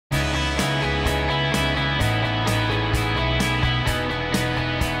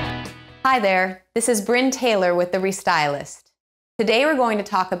Hi there, this is Bryn Taylor with the Re-Stylist. Today we're going to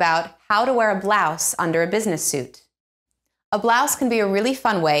talk about how to wear a blouse under a business suit. A blouse can be a really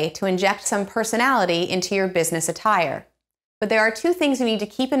fun way to inject some personality into your business attire. But there are two things you need to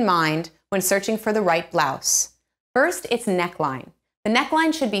keep in mind when searching for the right blouse. First, its neckline. The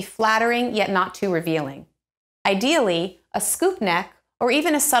neckline should be flattering yet not too revealing. Ideally, a scoop neck or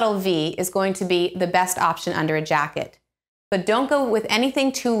even a subtle V is going to be the best option under a jacket. But don't go with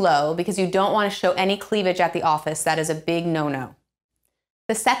anything too low because you don't want to show any cleavage at the office. That is a big no-no.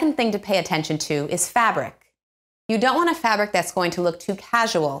 The second thing to pay attention to is fabric. You don't want a fabric that's going to look too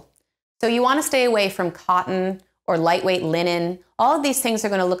casual. So you want to stay away from cotton or lightweight linen. All of these things are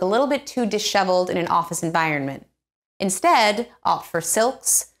going to look a little bit too disheveled in an office environment. Instead, opt for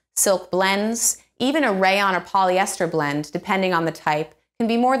silks, silk blends, even a rayon or polyester blend, depending on the type, can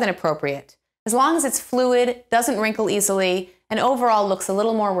be more than appropriate. As long as it's fluid, doesn't wrinkle easily, and overall looks a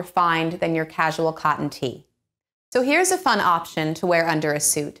little more refined than your casual cotton tee. So here's a fun option to wear under a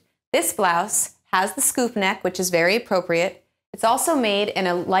suit. This blouse has the scoop neck, which is very appropriate. It's also made in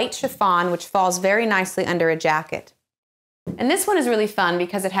a light chiffon, which falls very nicely under a jacket. And this one is really fun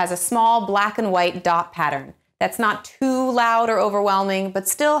because it has a small black and white dot pattern that's not too loud or overwhelming, but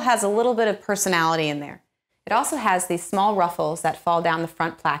still has a little bit of personality in there. It also has these small ruffles that fall down the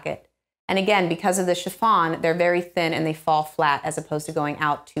front placket. And again, because of the chiffon, they're very thin and they fall flat as opposed to going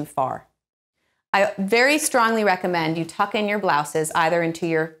out too far. I very strongly recommend you tuck in your blouses either into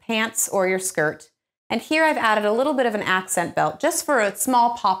your pants or your skirt. And here I've added a little bit of an accent belt just for a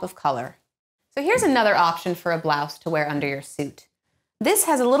small pop of color. So here's another option for a blouse to wear under your suit. This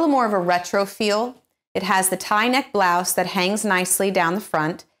has a little more of a retro feel. It has the tie neck blouse that hangs nicely down the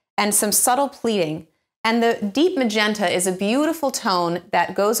front and some subtle pleating. And the deep magenta is a beautiful tone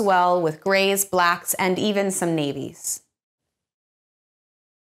that goes well with grays, blacks, and even some navies.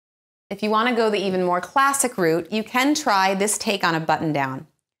 If you want to go the even more classic route, you can try this take on a button-down.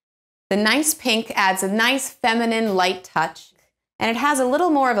 The nice pink adds a nice feminine light touch, and it has a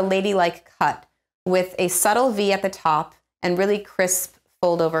little more of a ladylike cut with a subtle V at the top and really crisp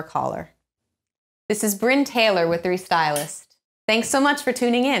fold-over collar. This is Bryn Taylor with the Re-Stylist. Thanks so much for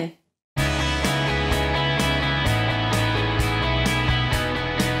tuning in.